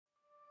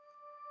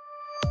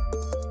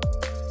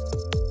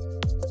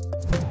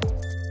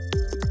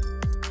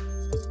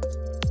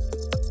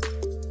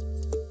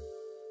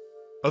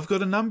I've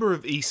got a number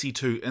of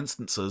EC2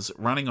 instances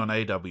running on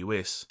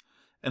AWS,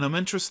 and I'm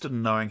interested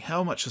in knowing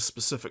how much a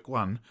specific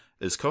one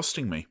is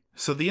costing me.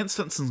 So the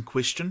instance in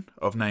question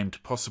I've named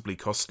Possibly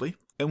Costly,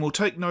 and we'll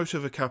take note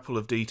of a couple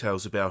of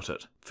details about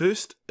it.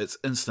 First, its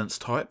instance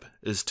type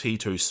is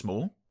T2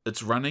 small.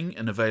 It's running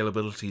in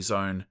availability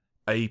zone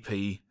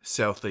AP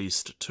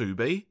Southeast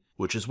 2B,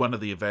 which is one of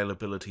the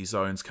availability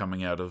zones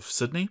coming out of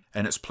Sydney,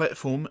 and its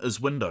platform is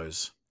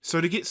Windows.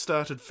 So to get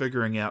started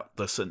figuring out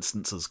this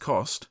instance's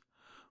cost,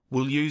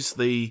 we'll use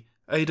the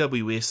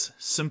AWS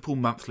Simple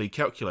Monthly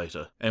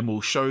Calculator, and we'll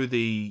show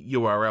the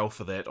URL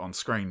for that on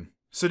screen.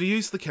 So to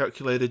use the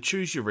calculator,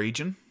 choose your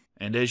region,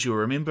 and as you'll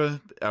remember,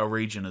 our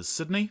region is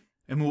Sydney,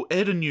 and we'll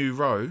add a new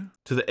row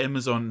to the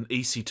Amazon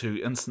EC2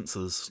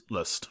 Instances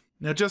list.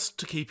 Now just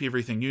to keep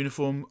everything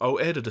uniform, I'll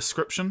add a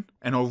description,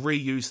 and I'll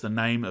reuse the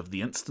name of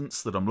the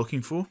instance that I'm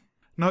looking for.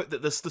 Note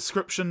that this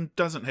description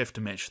doesn't have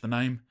to match the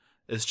name.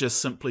 It's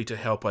just simply to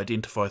help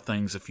identify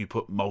things if you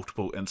put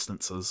multiple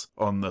instances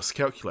on this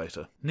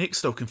calculator.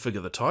 Next, I'll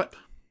configure the type.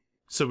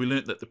 So we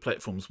learnt that the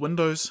platform's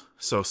Windows,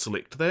 so I'll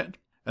select that,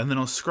 and then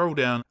I'll scroll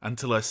down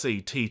until I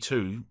see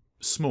T2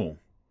 small.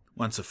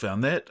 Once I've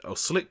found that, I'll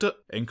select it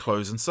and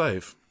close and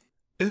save.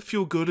 If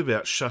you're good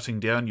about shutting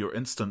down your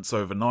instance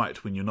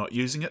overnight when you're not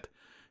using it,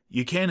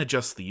 you can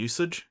adjust the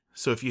usage.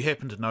 So if you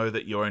happen to know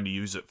that you only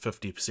use it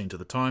 50% of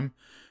the time,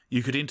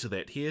 you could enter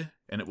that here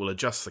and it will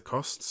adjust the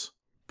costs.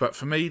 But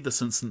for me,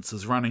 this instance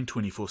is running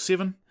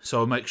 24/7, so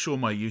I'll make sure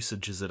my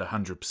usage is at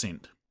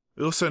 100%.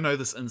 We also know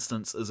this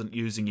instance isn't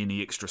using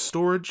any extra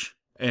storage,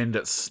 and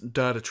its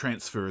data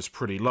transfer is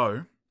pretty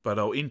low, but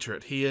I'll enter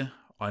it here.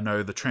 I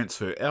know the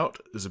transfer out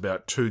is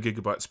about 2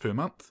 GB per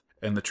month,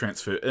 and the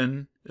transfer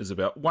in is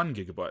about 1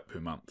 GB per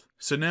month.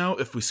 So now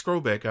if we scroll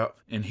back up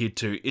and head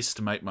to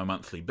estimate my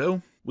monthly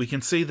bill, we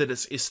can see that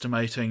it's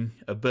estimating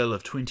a bill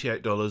of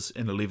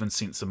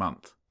 $28.11 a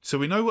month. So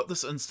we know what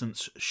this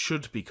instance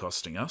should be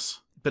costing us.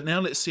 But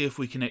now let's see if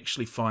we can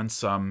actually find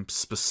some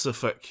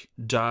specific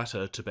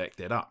data to back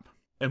that up.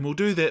 And we'll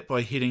do that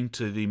by heading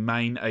to the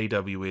main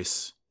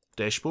AWS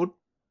dashboard,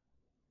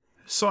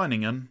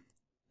 signing in,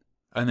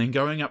 and then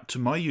going up to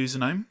my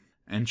username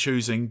and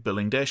choosing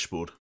Billing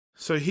Dashboard.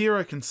 So here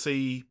I can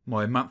see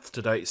my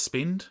month-to-date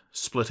spend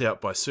split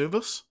out by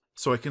service.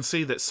 So I can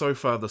see that so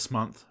far this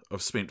month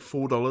I've spent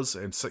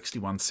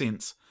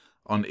 $4.61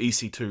 on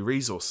EC2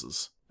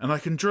 resources. And I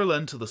can drill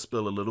into this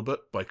bill a little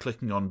bit by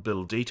clicking on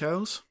Bill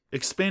Details,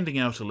 expanding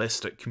out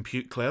Elastic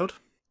Compute Cloud,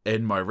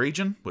 and my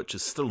region, which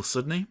is still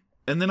Sydney.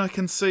 And then I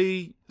can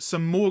see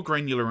some more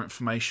granular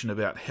information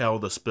about how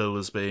this bill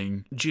is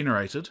being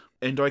generated,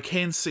 and I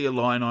can see a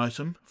line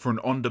item for an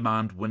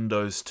on-demand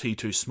Windows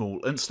T2 Small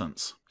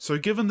instance. So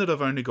given that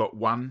I've only got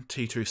one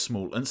T2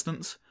 Small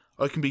instance,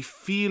 I can be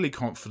fairly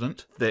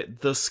confident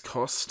that this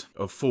cost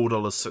of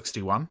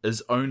 $4.61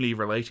 is only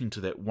relating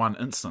to that one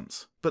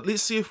instance. But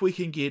let's see if we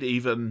can get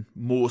even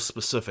more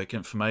specific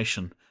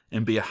information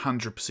and be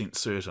 100%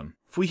 certain.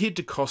 If we head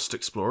to Cost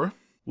Explorer,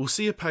 we'll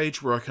see a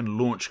page where I can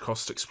launch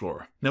Cost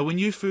Explorer. Now when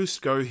you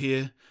first go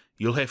here,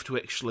 you'll have to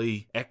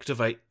actually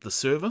activate the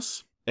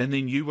service, and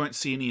then you won't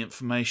see any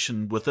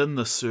information within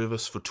this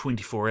service for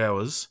 24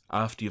 hours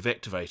after you've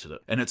activated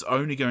it. And it's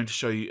only going to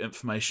show you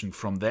information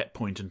from that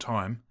point in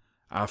time,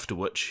 after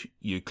which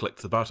you click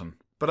the button.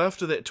 But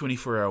after that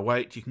 24-hour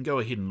wait, you can go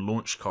ahead and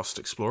launch Cost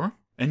Explorer,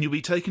 and you'll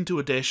be taken to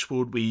a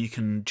dashboard where you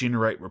can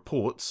generate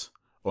reports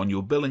on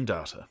your billing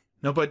data.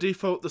 Now by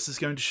default, this is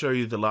going to show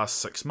you the last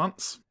 6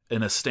 months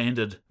in a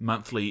standard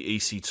monthly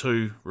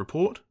EC2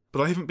 report,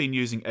 but I haven't been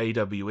using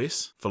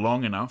AWS for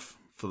long enough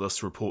for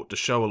this report to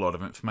show a lot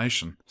of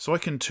information. So I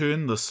can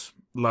turn this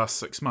last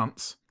 6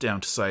 months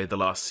down to say the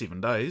last 7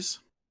 days,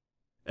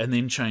 and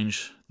then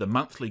change the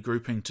monthly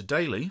grouping to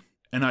daily,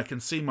 and I can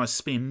see my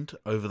spend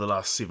over the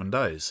last 7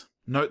 days.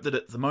 Note that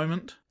at the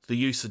moment, the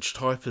usage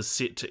type is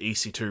set to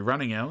EC2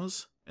 running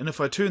hours, and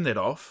if I turn that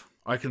off,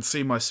 I can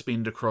see my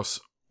spend across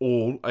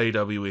all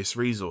AWS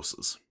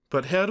resources.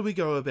 But how do we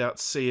go about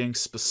seeing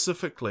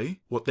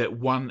specifically what that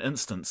one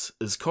instance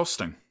is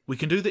costing? We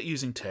can do that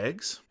using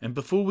tags, and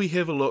before we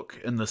have a look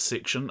in this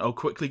section, I'll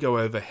quickly go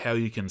over how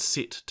you can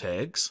set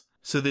tags.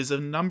 So there's a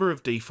number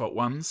of default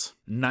ones.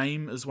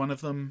 Name is one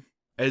of them,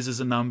 as is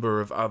a number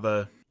of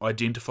other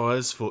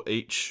identifiers for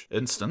each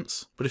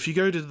instance. But if you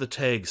go to the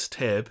Tags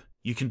tab,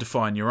 you can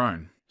define your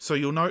own. So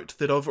you'll note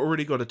that I've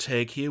already got a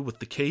tag here with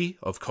the key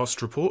of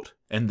Cost Report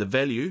and the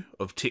value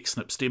of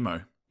TechSnip's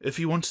demo. If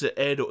you wanted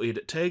to add or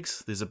edit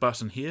tags, there's a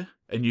button here,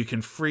 and you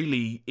can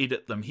freely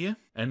edit them here.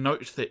 And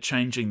note that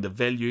changing the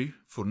value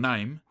for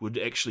name would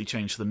actually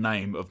change the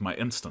name of my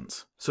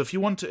instance. So if you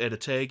want to add a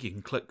tag, you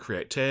can click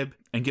Create Tab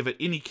and give it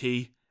any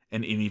key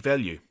and any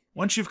value.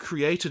 Once you've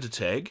created a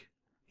tag,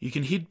 you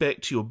can head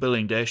back to your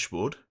billing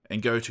dashboard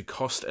and go to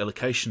Cost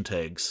Allocation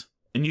Tags.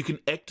 And you can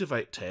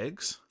activate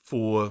tags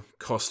for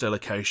cost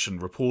allocation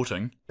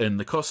reporting in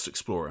the Cost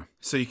Explorer.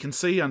 So you can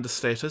see under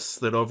status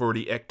that I've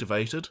already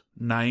activated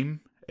name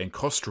and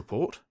cost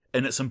report,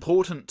 And it's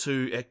important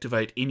to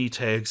activate any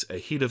tags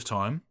ahead of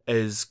time,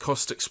 as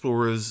Cost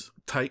Explorer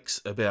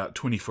takes about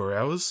 24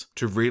 hours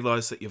to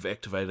realize that you've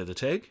activated a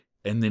tag,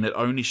 and then it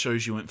only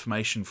shows you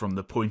information from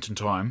the point in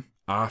time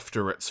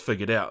after it's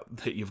figured out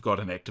that you've got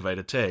an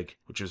activated tag,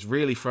 which is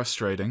really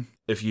frustrating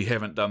if you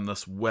haven't done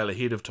this well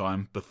ahead of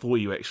time before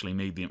you actually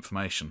need the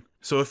information.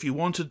 So if you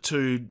wanted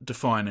to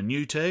define a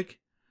new tag,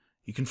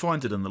 you can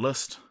find it in the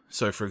list.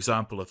 So for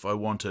example, if I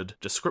wanted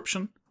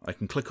description, I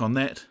can click on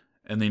that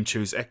and then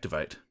choose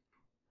activate.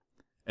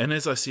 And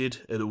as I said,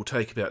 it will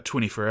take about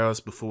 24 hours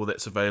before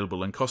that's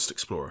available in Cost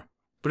Explorer.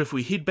 But if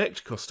we head back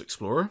to Cost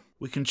Explorer,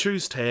 we can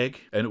choose tag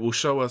and it will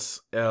show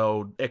us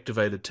our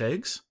activated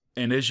tags.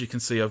 And as you can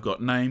see, I've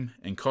got name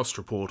and cost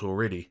report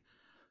already.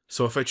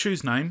 So if I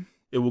choose name,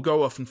 it will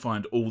go off and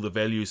find all the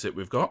values that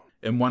we've got,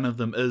 and one of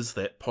them is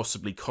that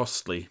possibly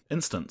costly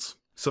instance.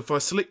 So if I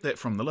select that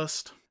from the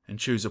list and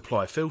choose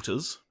apply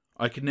filters,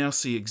 I can now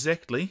see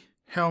exactly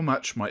how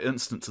much my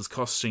instance is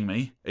costing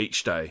me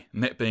each day,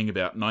 and that being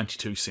about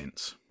 92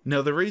 cents.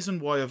 Now the reason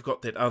why I've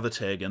got that other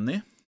tag in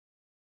there,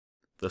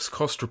 this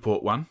cost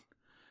report one,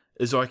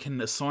 is I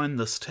can assign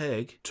this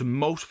tag to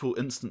multiple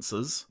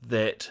instances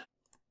that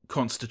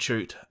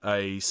constitute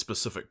a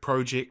specific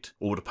project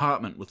or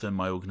department within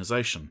my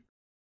organization.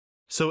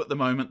 So at the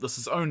moment this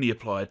is only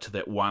applied to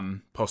that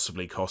one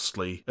possibly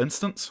costly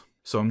instance,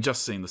 so I'm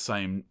just seeing the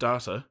same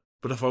data,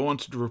 but if I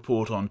wanted to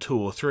report on 2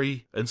 or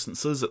 3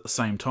 instances at the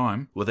same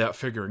time without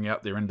figuring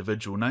out their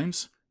individual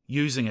names,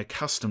 using a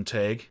custom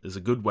tag is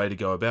a good way to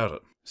go about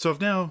it. So I've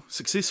now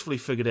successfully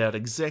figured out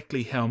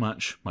exactly how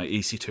much my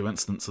EC2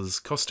 instance is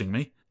costing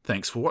me.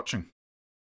 Thanks for watching.